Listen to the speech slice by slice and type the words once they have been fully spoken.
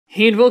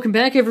Hey and welcome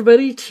back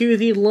everybody to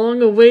the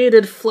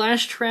long-awaited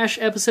Flash Trash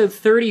episode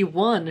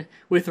 31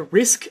 with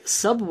Risk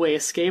Subway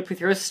Escape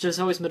with your host as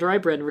always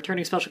Mah-Dry-Bread and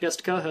returning special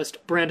guest co-host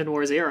Brandon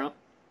Warzero.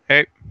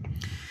 Hey.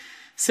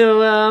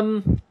 So,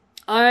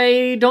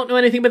 I don't know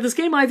anything about this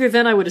game either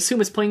than I would assume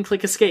it's point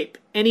click escape.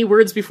 Any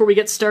words before we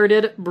get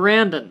started?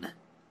 Brandon.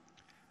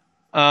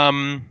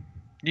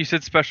 You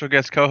said special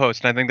guest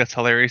co-host, and I think that's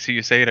hilarious that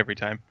you say it every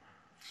time.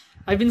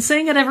 I've been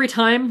saying it every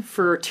time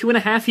for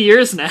 2.5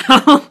 years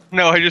now.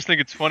 No, I just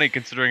think it's funny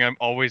considering I'm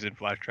always in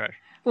Flash Trash.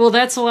 Well,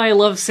 that's why I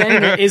love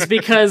saying it, is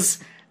because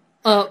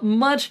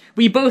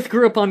we both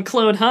grew up on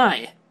Clone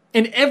High,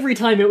 and every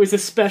time it was a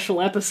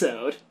special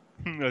episode.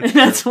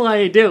 That's why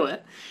I do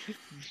it.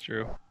 It's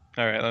true.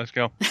 Alright, let's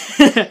go.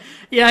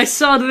 Yeah, I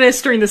saw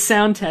this during the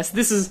sound test.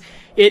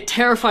 It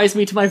terrifies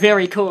me to my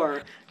very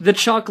core. The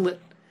chocolate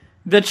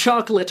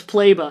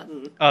play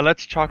button.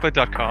 Let's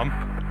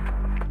chocolate.com.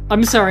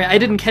 I'm sorry, I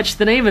didn't catch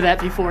the name of that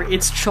before.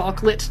 It's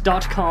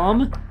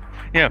chocolate.com?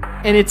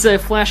 Yeah. And it's a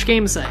Flash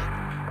game site.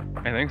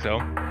 I think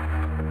so.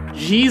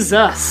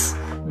 Jesus.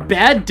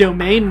 Bad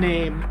domain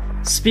name.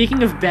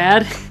 Speaking of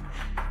bad,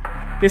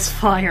 this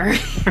fire.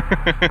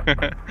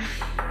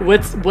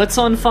 What's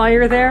on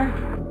fire there?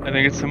 I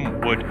think it's some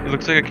wood. It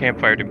looks like a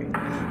campfire to me.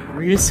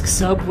 Risk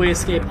Subway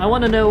Escape. I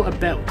want to know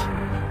about.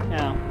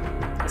 No.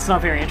 That's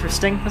not very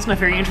interesting. That's not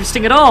very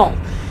interesting at all.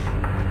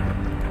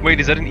 Wait,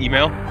 is that an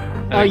email?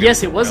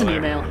 Yes, it was an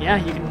email. Yeah,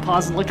 you can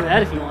pause and look at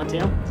that if you want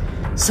to.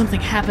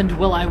 Something happened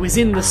while I was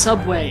in the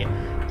subway.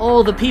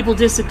 All the people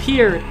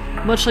disappeared,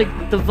 much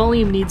like the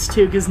volume needs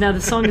to, because now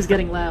the song is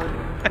getting loud.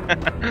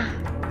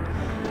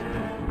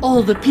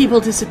 All the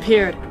people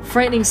disappeared.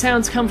 Frightening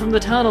sounds come from the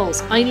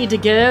tunnels. I need to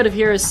get out of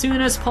here as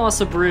soon as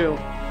possible.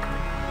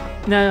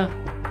 Now,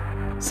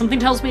 something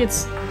tells me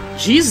it's...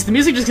 Jesus, the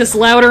music just gets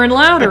louder and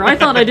louder. I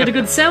thought I did a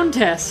good sound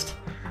test.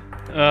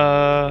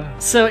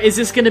 So is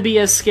this going to be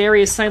as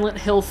scary as Silent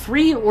Hill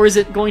 3, or is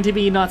it going to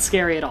be not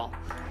scary at all?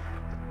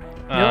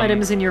 No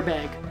items in your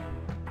bag.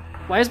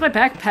 Why is my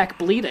backpack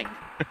bleeding?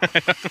 I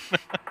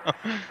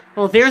don't know.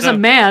 Well, there's a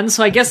man,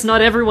 so I guess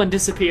not everyone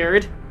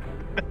disappeared.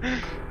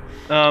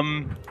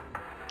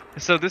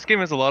 So this game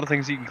has a lot of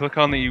things you can click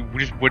on that you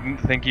just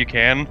wouldn't think you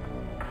can.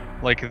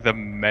 Like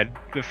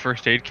the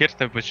first aid kit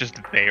that was just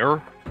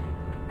there.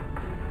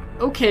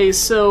 Okay,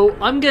 so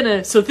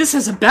so this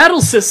has a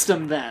battle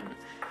system then.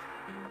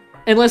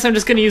 Unless I'm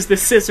just gonna use the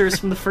scissors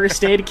from the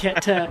first aid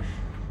kit to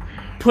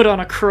put on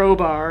a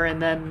crowbar and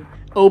then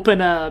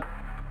open a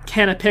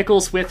can of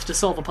pickles with to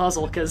solve a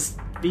puzzle, because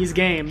these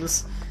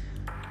games.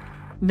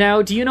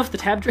 Now, do you know if the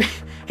tab...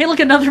 Hey, look,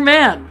 another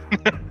man!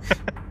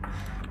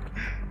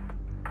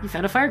 You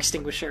found a fire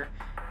extinguisher.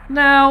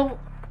 Now...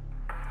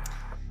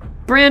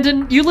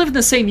 Brandon, you live in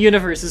the same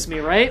universe as me,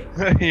 right?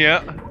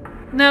 Yeah.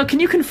 Now, can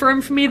you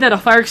confirm for me that a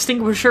fire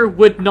extinguisher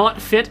would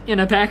not fit in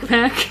a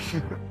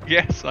backpack?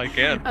 Yes, I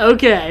can.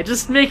 Okay,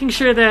 just making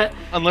sure that...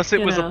 Unless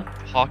it was a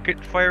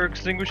pocket fire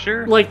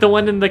extinguisher? Like the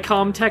one in the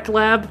Comtech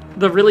lab?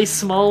 The really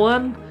small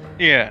one?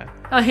 Yeah.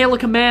 Oh, hey,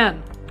 look, a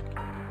man.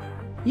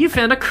 You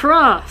found a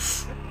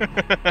cross.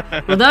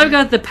 Well, now I've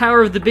got the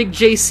power of the big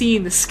JC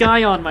in the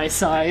sky on my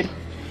side.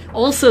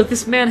 Also,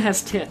 this man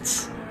has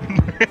tits.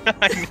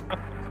 I know.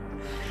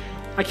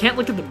 I can't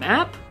look at the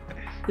map?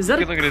 Is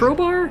that a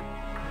crowbar?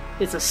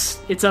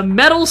 It's a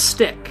metal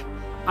stick.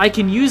 I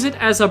can use it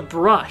as a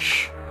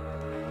brush.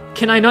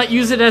 Can I not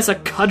use it as a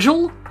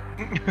cudgel?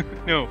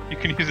 No, you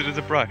can use it as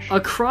a brush. A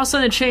cross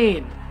on a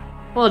chain.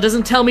 Well, it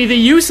doesn't tell me the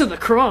use of the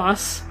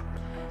cross.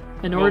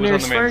 An ordinary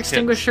fire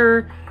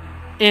extinguisher,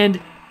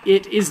 and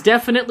it is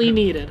definitely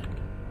needed.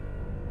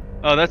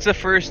 Oh, that's a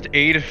first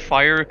aid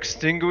fire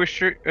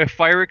extinguish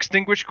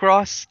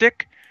cross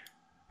stick?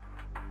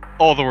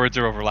 All the words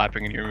are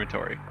overlapping in your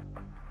inventory.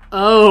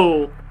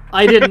 Oh,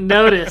 I didn't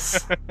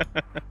notice.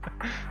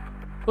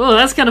 Oh,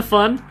 that's kind of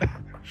fun.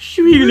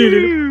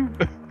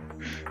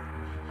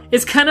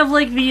 It's kind of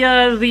like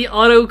the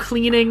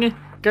auto-cleaning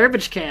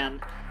garbage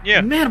can. Yeah.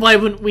 Man, why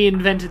wouldn't we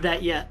invented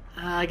that yet?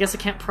 I guess I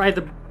can't pry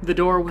the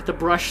door with the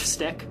brush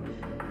stick.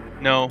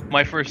 No,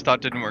 my first thought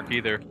didn't work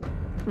either.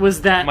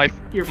 Was that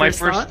your my first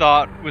first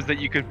thought was that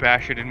you could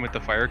bash it in with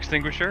the fire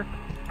extinguisher.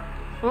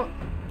 Well,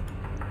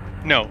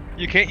 no,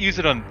 you can't use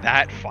it on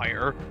that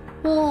fire.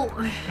 Well...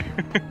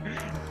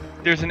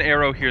 There's an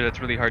arrow here that's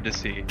really hard to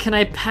see. Can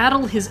I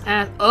paddle his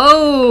ass?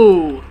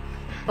 Oh!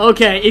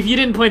 Okay, if you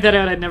didn't point that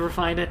out, I'd never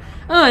find it.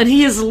 Oh, and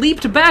he has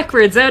leaped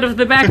backwards out of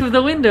the back of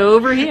the window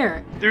over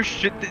here. There's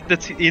shit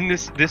that's in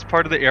this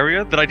part of the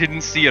area that I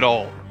didn't see at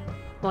all.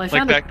 Well, I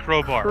found like that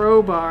crowbar.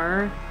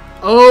 Crowbar.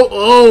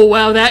 Oh,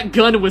 wow, that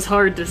gun was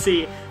hard to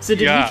see. So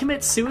did he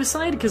commit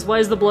suicide? Because why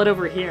is the blood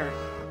over here?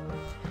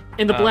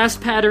 And the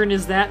blast pattern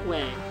is that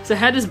way. So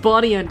how does his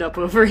body end up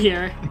over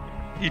here?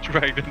 He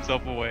dragged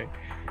himself away.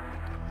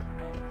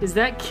 Is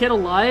that kid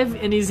alive?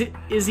 And is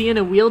he in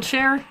a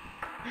wheelchair?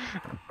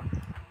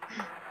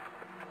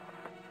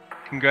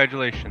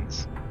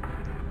 Congratulations.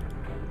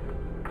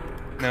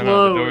 Closed.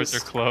 No, the doors are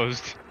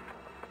closed.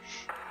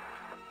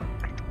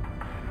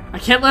 I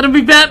can't let him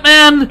be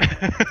Batman!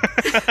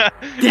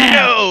 Damn!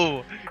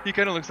 No! He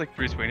kind of looks like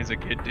Bruce Wayne as a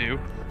kid too.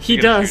 He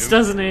You gotta does, shoot him.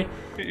 doesn't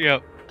he?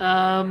 Yep.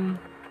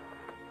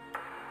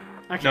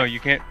 Okay. No, you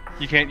can't.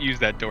 You can't use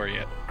that door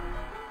yet.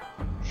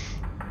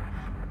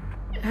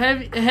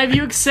 Have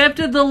you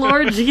accepted the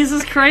Lord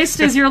Jesus Christ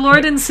as your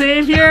Lord and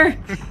Savior?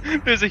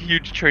 There's a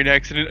huge train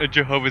accident. A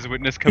Jehovah's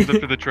Witness comes up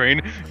to the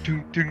train.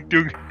 Dung, dung,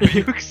 dung. Have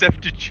you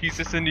accepted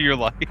Jesus into your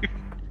life?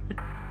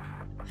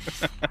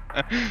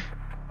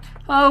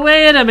 Oh,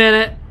 wait a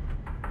minute.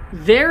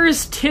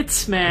 There's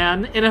Tits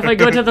Man, and if I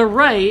go to the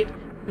right,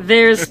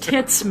 there's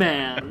Tits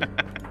Man.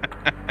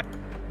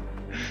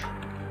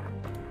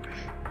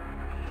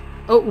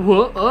 Oh,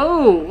 whoa,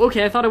 oh,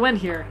 okay, I thought I went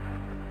here.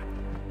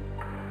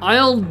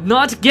 I'll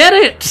not get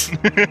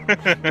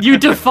it! You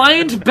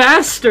defiant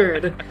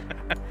bastard!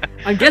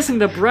 I'm guessing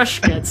the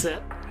brush gets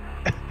it.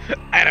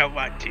 I don't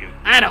want to.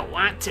 I don't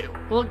want to.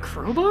 Well,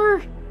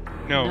 crowbar?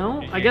 No.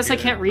 No? you I guess I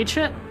get can't reach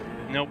it?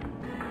 it. Nope.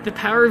 The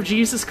power of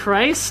Jesus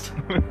Christ?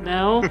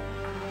 No?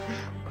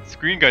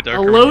 Screen got darker.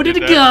 A when you loaded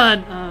did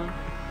that. gun!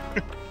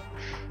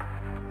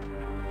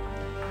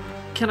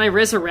 Can I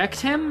resurrect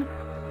him?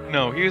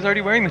 No, he was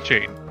already wearing the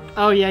chain.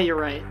 Oh, yeah, you're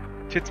right.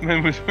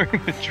 Titsman was wearing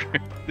the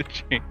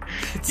chain.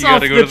 It's You off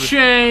gotta go the to the-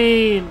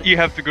 chain! You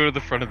have to go to the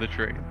front of the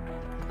train.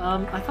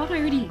 I thought I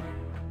already...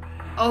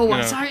 Oh, I'm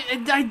No. sorry.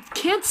 I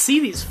can't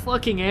see these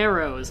fucking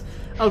arrows.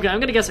 Okay,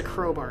 I'm gonna guess a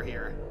crowbar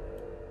here.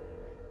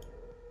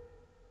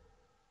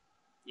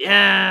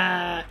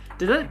 Yeah!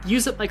 Did that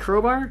use up my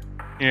crowbar?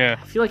 Yeah,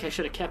 I feel like I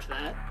should have kept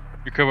that.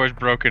 your crowbar's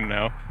broken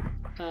now.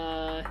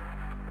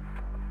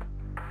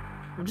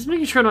 I'm just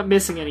making sure I'm not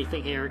missing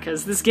anything here,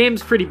 because this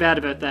game's pretty bad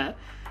about that.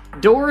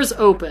 Doors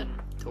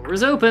open.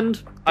 Doors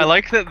opened. I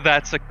like that.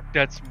 That's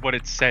what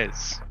it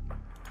says.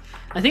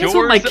 I think that's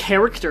what my Doors-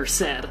 character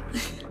said.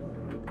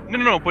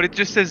 No, but it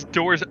just says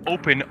doors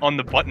open on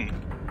the button.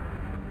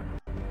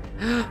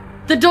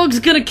 The dog's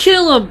gonna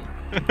kill him!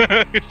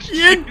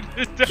 Shoot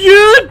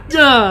the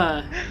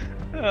dog.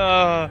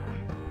 Good!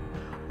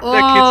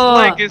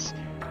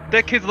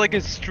 That kid's leg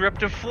is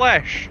stripped of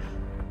flesh.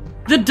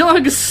 The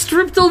dog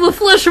stripped all the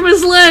flesh from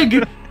his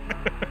leg!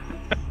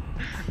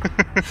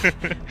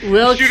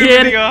 Well, Shoot him in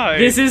kid, the eye.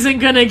 this isn't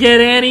gonna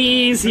get any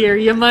easier.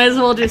 You might as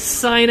well just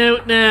sign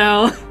out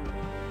now.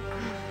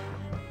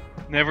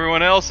 And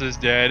everyone else is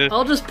dead.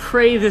 I'll just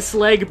pray this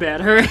leg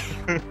better.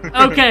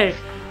 Okay.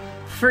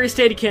 First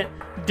aid kit.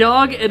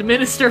 Dog,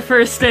 administer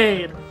first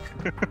aid.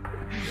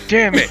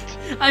 Damn it!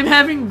 I'm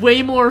having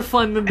way more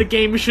fun than the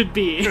game should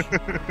be.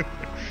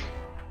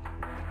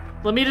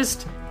 Let me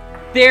just...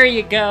 There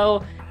you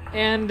go.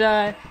 And,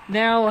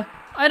 now...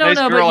 I don't Nice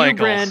know girl about you,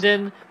 ankles.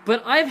 Brandon,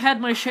 but I've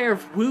had my share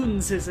of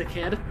wounds as a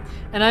kid.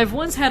 And I've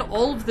once had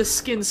all of the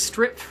skin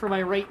stripped from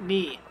my right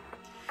knee.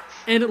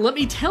 And let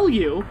me tell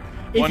you,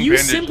 if One you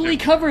bandage simply did.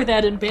 cover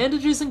that in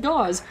bandages and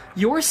gauze,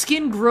 your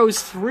skin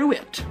grows through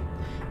it.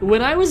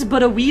 When I was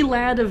but a wee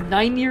lad of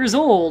 9 years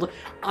old,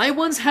 I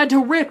once had to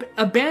rip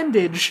a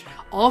bandage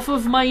off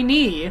of my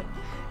knee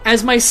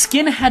as my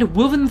skin had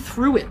woven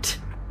through it.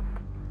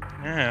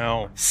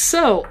 Ow.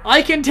 So,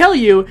 I can tell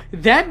you,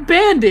 that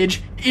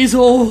bandage is a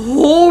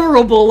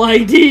horrible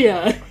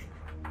idea.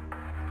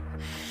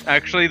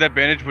 Actually, that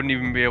bandage wouldn't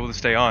even be able to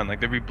stay on. Like,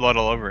 there'd be blood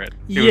all over it.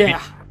 It would Yeah.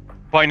 be-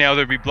 by now,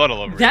 there'd be blood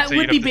all over it. That so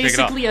would you'd be have to take it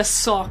off. basically a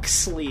sock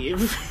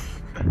sleeve.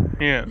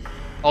 Yeah.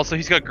 Also,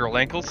 he's got girl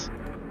ankles.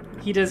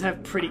 He does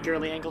have pretty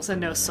girly ankles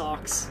and no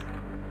socks.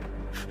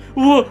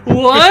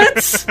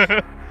 What?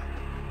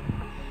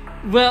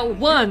 Well,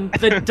 one,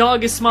 the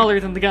dog is smaller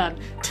than the gun.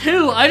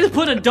 Two, I just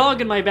put a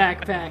dog in my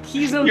backpack.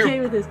 He's okay You're-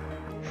 with this.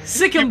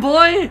 Sick him,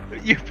 boy!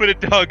 You put a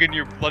dog in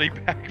your bloody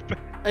backpack.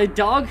 A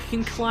dog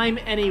can climb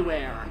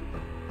anywhere.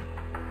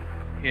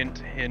 Hint,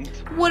 hint.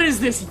 What is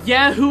this,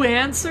 Yahoo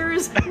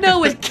Answers?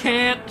 No, it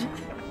can't.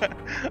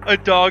 A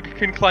dog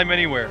can climb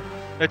anywhere.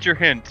 That's your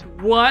hint.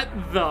 What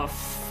the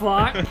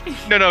fuck?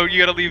 No, you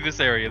gotta leave this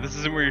area. This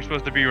isn't where you're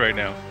supposed to be right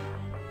now.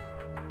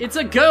 It's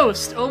a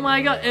ghost. Oh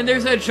my god. And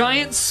there's a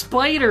giant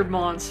spider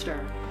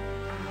monster.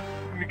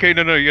 Okay,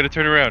 no, you gotta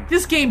turn around.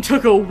 This game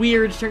took a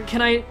weird turn.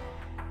 Can I...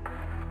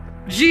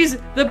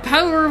 Jeez, the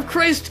power of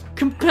Christ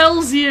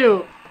compels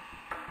you!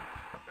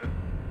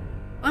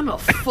 I'm a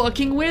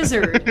fucking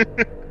wizard.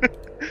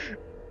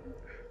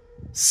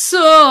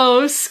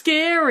 So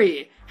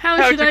scary.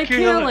 How should to I kill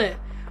kill it?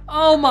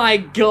 Oh my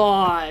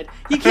god.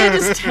 You can't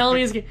just tell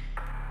me it's gonna...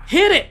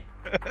 Hit it!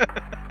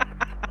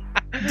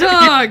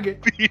 Dog!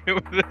 Beat it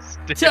with a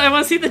stick. So I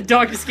want to see the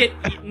dog just get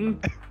eaten.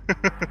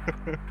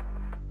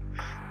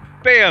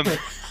 Bam!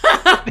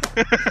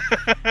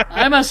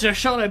 I must have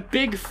shot a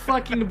big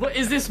fucking...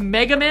 Is this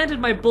Mega Man? Did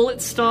my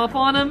bullet stop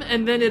on him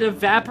and then it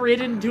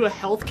evaporated into a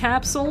health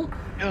capsule?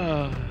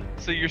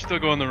 So you're still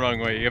going the wrong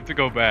way. You have to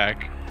go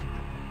back.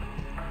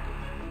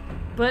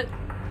 But...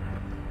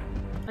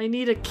 I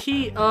need a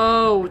key.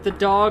 Oh, the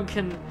dog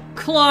can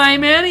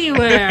climb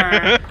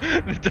anywhere!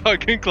 The dog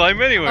can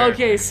climb anywhere.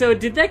 Okay, so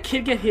did that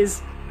kid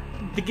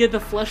get the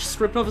flesh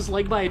stripped off his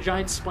leg by a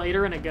giant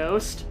spider and a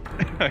ghost?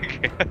 I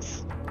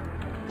guess.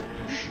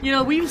 You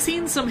know, we've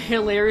seen some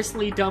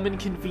hilariously dumb and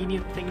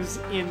convenient things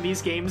in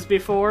these games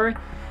before,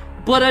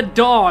 but a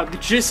dog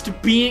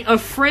just being a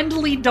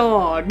friendly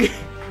dog.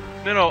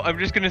 No, I'm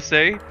just gonna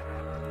say,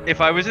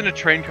 if I was in a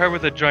train car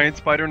with a giant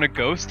spider and a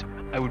ghost,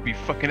 I would be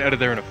fucking out of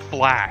there in a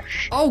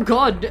flash. Oh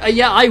god,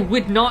 yeah, I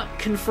would not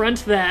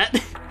confront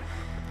that.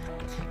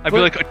 I'd be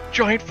like, a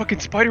giant fucking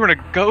spider and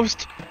a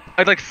ghost?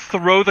 I'd like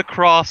throw the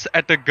cross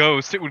at the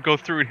ghost, it would go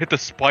through and hit the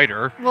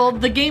spider. Well,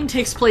 the game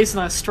takes place in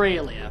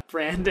Australia,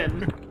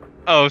 Brandon.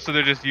 Oh, so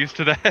they're just used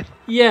to that?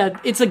 Yeah,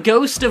 it's a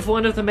ghost of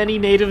one of the many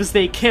natives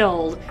they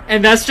killed,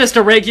 and that's just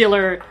a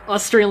regular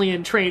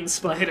Australian train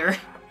spider.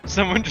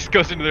 Someone just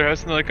goes into their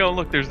house and they're like, oh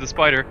look, there's the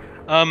spider.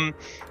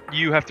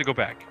 You have to go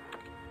back.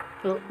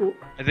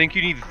 I think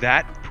you need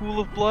that pool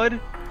of blood.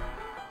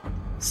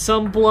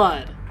 Some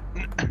blood.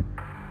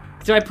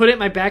 Do I put it in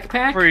my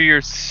backpack? For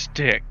your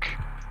stick.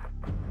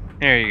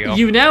 There you go.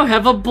 You now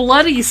have a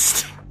bloody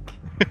stick.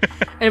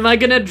 Am I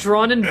gonna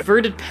draw an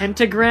inverted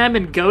pentagram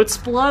in goat's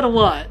blood or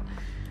what?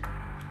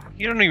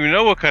 You don't even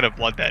know what kind of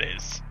blood that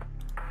is.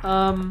 You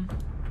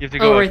have to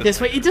go right,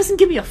 this way. It doesn't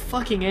give me a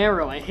fucking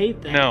arrow. I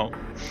hate that. No.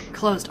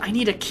 Closed. I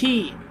need a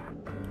key.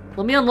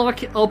 Let me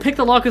unlock it. I'll pick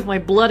the lock with my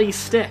bloody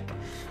stick.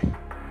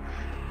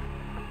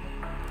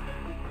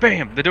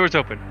 Bam! The door's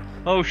open.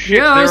 Oh shit,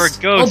 yes,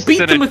 there are ghosts. I'll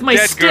beat them with my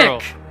stick.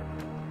 Girl.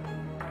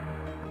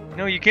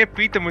 No, you can't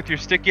beat them with your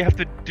stick. You have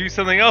to do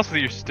something else with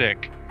your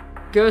stick.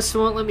 Ghosts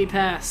won't let me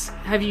pass.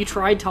 Have you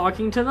tried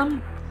talking to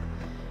them?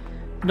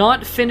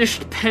 Not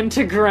finished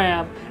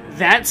pentagram.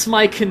 That's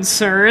my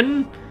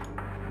concern.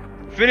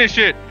 Finish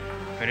it.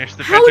 Finish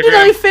the How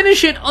pentagram. did I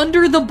finish it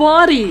under the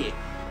body?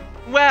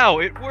 Wow,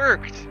 it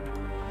worked.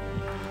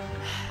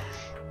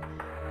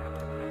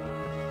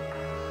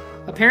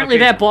 Apparently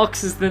Okay. that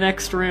box is the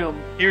next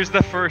room. Here's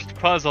the first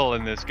puzzle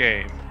in this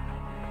game.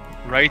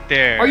 Right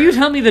there. Are you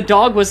telling me the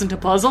dog wasn't a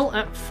puzzle?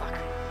 Fuck.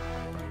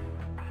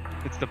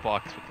 It's the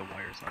box with the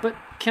wires on it. But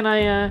can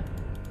I,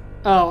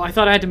 Oh, I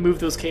thought I had to move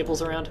those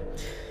cables around.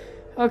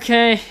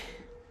 Okay.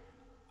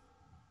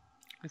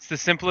 It's the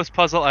simplest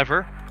puzzle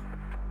ever.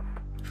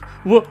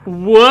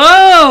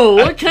 Whoa!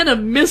 What kind of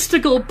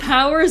mystical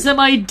powers am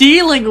I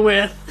dealing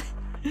with?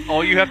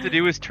 All you have to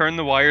do is turn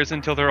the wires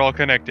until they're all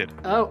connected.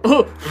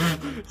 Oh.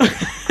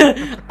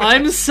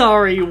 I'm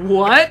sorry,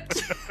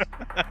 what?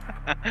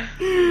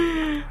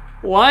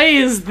 Why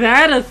is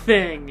that a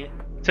thing?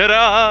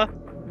 Ta-da!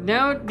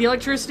 Now the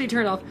electricity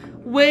turned off.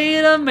 Wait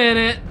a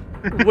minute.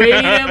 Wait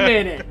a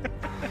minute.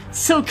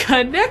 So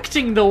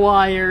connecting the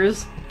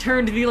wires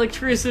turned the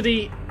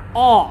electricity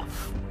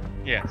off.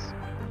 Yes.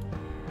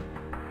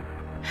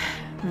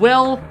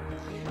 Well,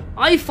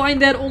 I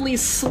find that only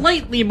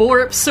slightly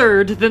more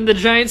absurd than the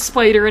giant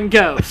spider and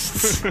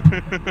ghosts.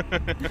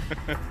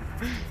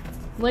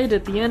 Light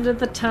at the end of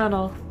the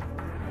tunnel.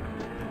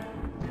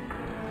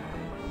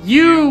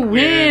 You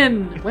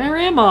win! Where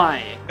am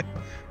I?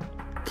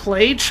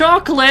 Play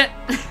chocolate!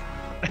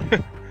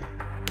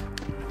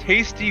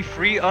 Tasty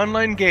free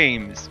online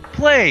games.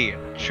 Play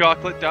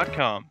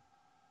chocolate.com.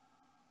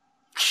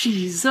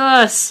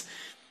 Jesus!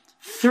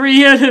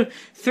 3 out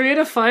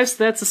of 5,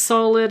 so that's a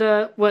solid,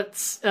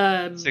 6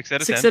 out of 10.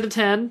 6 out of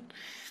 10.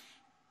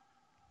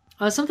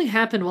 Something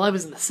happened while I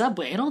was in the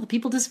subway, and all the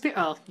people disappeared.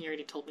 Oh, you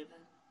already told me that.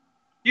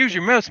 Use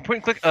your mouse and point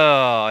and click.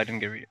 Oh, I didn't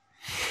get it.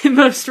 The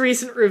most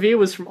recent review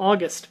was from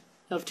August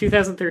of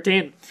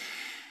 2013.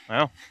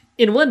 Wow.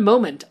 In one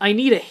moment, I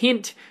need a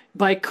hint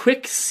by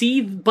quick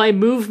see by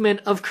movement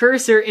of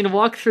cursor in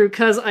walkthrough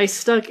cause I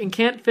stuck and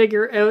can't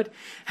figure out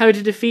how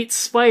to defeat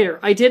spider.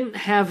 I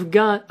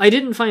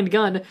didn't find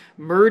gun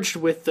merged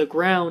with the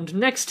ground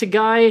next to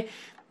guy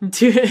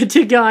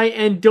to guy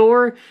and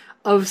door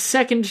of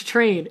second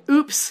train.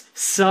 Oops,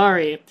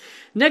 sorry.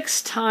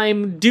 Next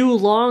time do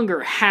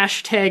longer.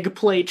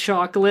 #play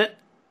chocolate.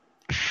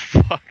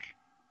 Fuck.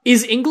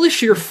 Is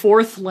English your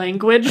fourth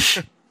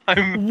language?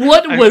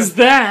 What was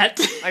that?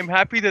 I'm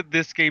happy that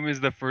this game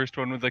is the first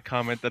one with a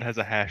comment that has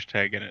a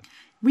hashtag in it.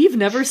 We've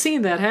never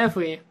seen that, have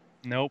we?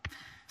 Nope.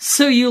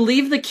 So you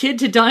leave the kid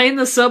to die in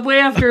the subway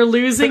after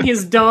losing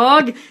his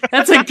dog?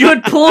 That's a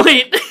good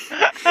point.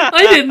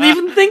 I didn't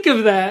even think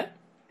of that.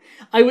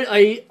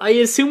 I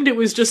assumed it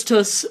was just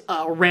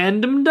a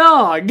random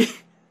dog.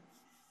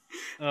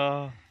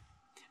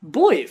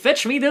 Boy,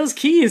 fetch me those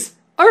keys.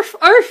 Arf,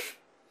 arf.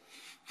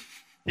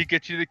 He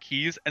gets you the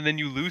keys and then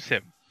you lose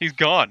him. He's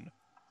gone.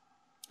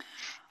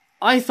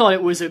 I thought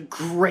it was a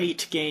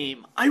great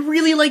game. I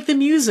really like the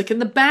music and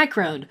the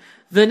background.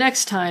 The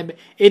next time,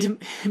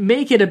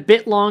 make it a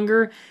bit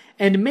longer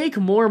and make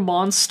more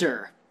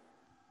monster.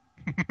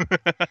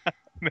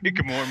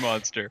 Make more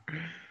monster.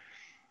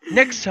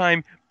 Next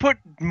time, put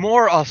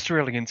more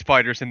Australian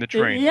spiders in the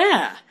train.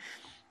 Yeah.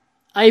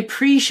 I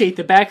appreciate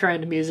the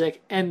background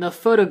music and the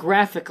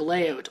photographic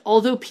layout,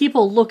 although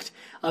people looked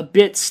a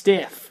bit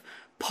stiff.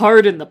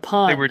 Pardon the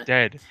pun. They were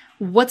dead.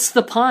 What's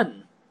the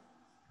pun?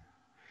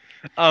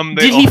 They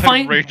Did all he had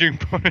find? raging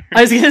boners.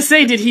 I was gonna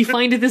say, did he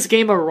find this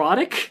game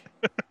erotic?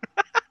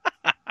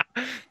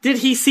 Did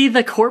he see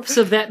the corpse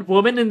of that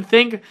woman and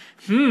think,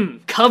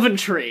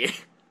 Coventry?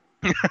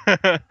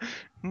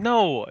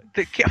 No,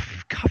 the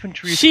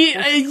Coventry.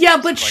 Yeah,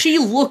 but she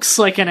looks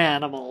like an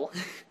animal.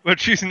 But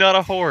she's not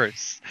a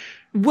horse.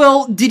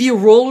 Well, did you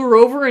roll her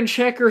over and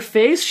check her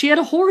face? She had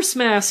a horse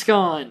mask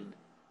on.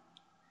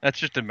 That's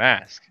just a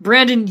mask.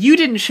 Brandon, you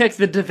didn't check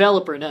the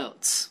developer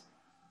notes.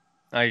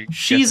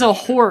 She's a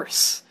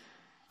horse.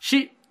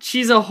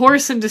 She's a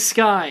horse in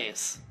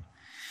disguise.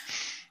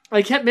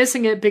 I kept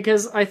missing it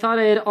because I thought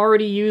I had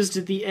already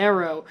used the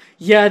arrow.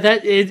 Yeah,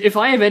 if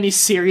I have any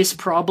serious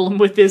problem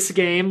with this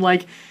game,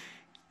 like,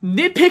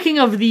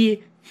 nitpicking of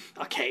the...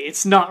 Okay,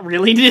 it's not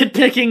really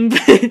nitpicking,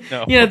 but,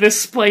 No. you know, the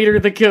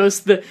spider, the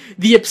ghost,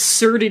 the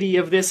absurdity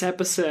of this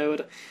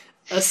episode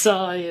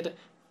aside,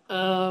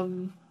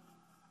 the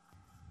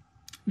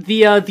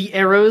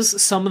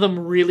arrows, some of them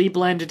really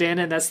blended in,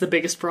 and that's the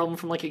biggest problem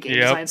from, like, a game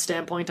design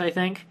standpoint, I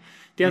think.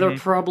 The other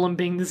problem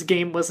being this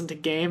game wasn't a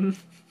game.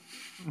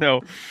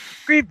 No.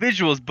 Great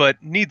visuals,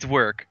 but needs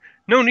work.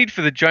 No need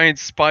for the giant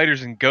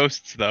spiders and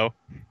ghosts, though.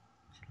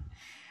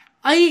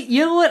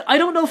 You know what? I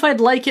don't know if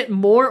I'd like it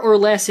more or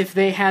less if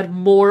they had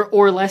more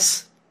or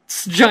less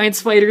giant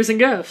spiders and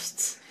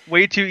ghosts.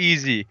 Way too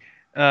easy.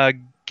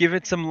 Give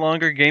it some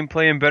longer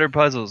gameplay and better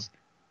puzzles.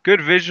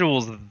 Good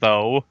visuals,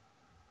 though.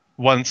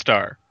 1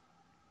 star.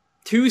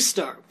 2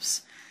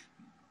 stars.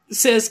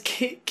 Says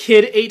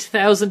Kid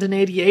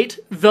 8088,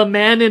 the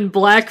man in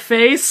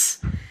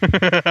blackface.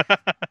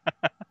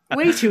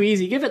 Way too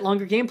easy. Give it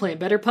longer gameplay and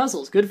better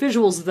puzzles. Good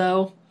visuals,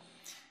 though.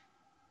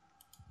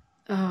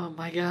 Oh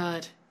my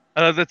god.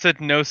 That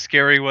said no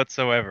scary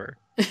whatsoever.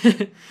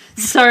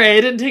 Sorry,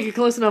 I didn't take a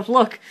close enough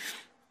look.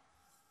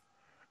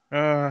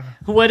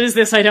 What is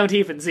this? I don't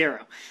even.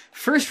 0.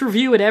 First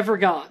review it ever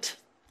got.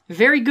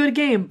 Very good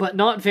game, but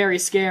not very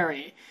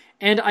scary.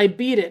 And I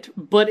beat it,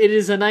 but it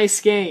is a nice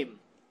game.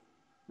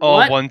 All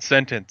What? 1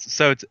 sentence.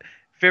 So it's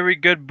very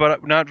good,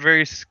 but not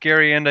very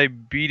scary, and I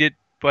beat it,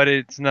 but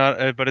it's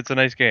not. But it's a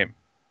nice game.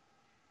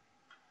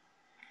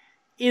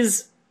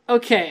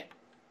 Okay.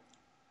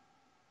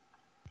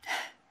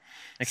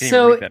 I can't even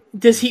So, read that.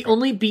 does he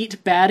only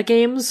beat bad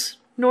games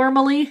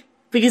normally?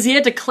 Because he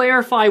had to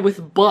clarify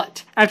with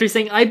but after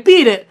saying, I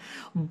beat it,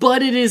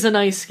 but it is a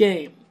nice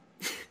game.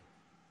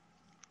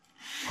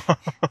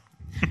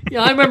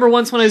 Yeah, I remember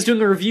once when I was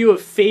doing a review of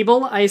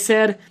Fable, I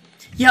said,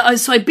 yeah,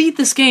 so I beat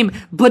this game,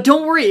 but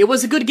don't worry, it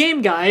was a good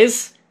game,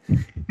 guys.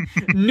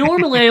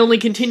 Normally I only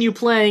continue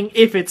playing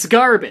if it's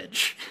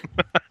garbage.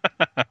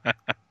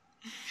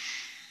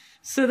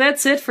 So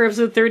that's it for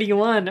episode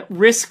 31,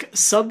 Risk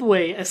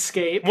Subway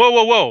Escape. Whoa,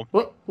 whoa,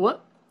 whoa!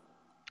 What?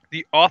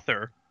 The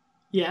author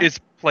is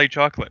Play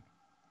Chocolate.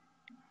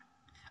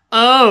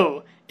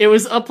 Oh, it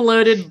was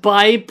uploaded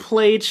by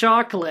Play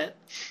Chocolate.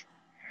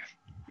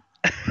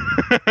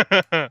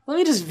 Let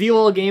me just view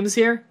all games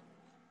here.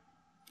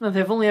 Oh,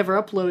 they've only ever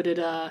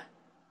uploaded,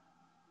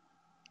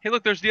 Hey,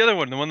 look, there's the other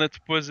one. The one that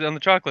was on the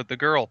chocolate, the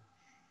girl.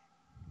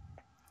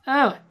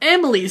 Oh,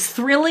 Emily's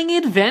Thrilling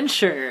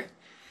Adventure.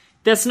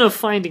 That's no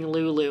Finding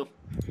Lulu.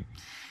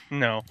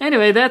 No.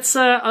 Anyway, that's,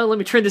 let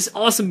me turn this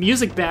awesome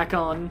music back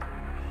on.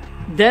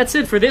 That's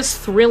it for this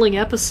thrilling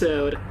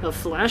episode of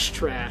Flash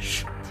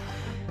Trash.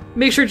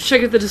 Make sure to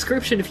check out the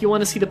description if you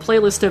want to see the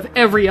playlist of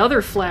every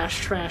other Flash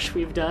Trash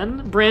we've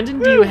done. Brandon,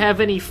 do you have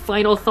any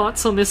final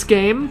thoughts on this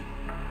game?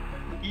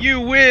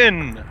 You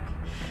win!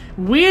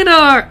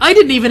 Winner! I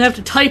didn't even have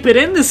to type it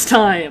in this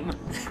time!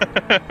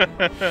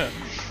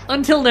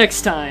 Until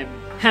next time,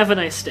 have a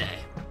nice day.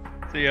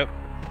 See ya.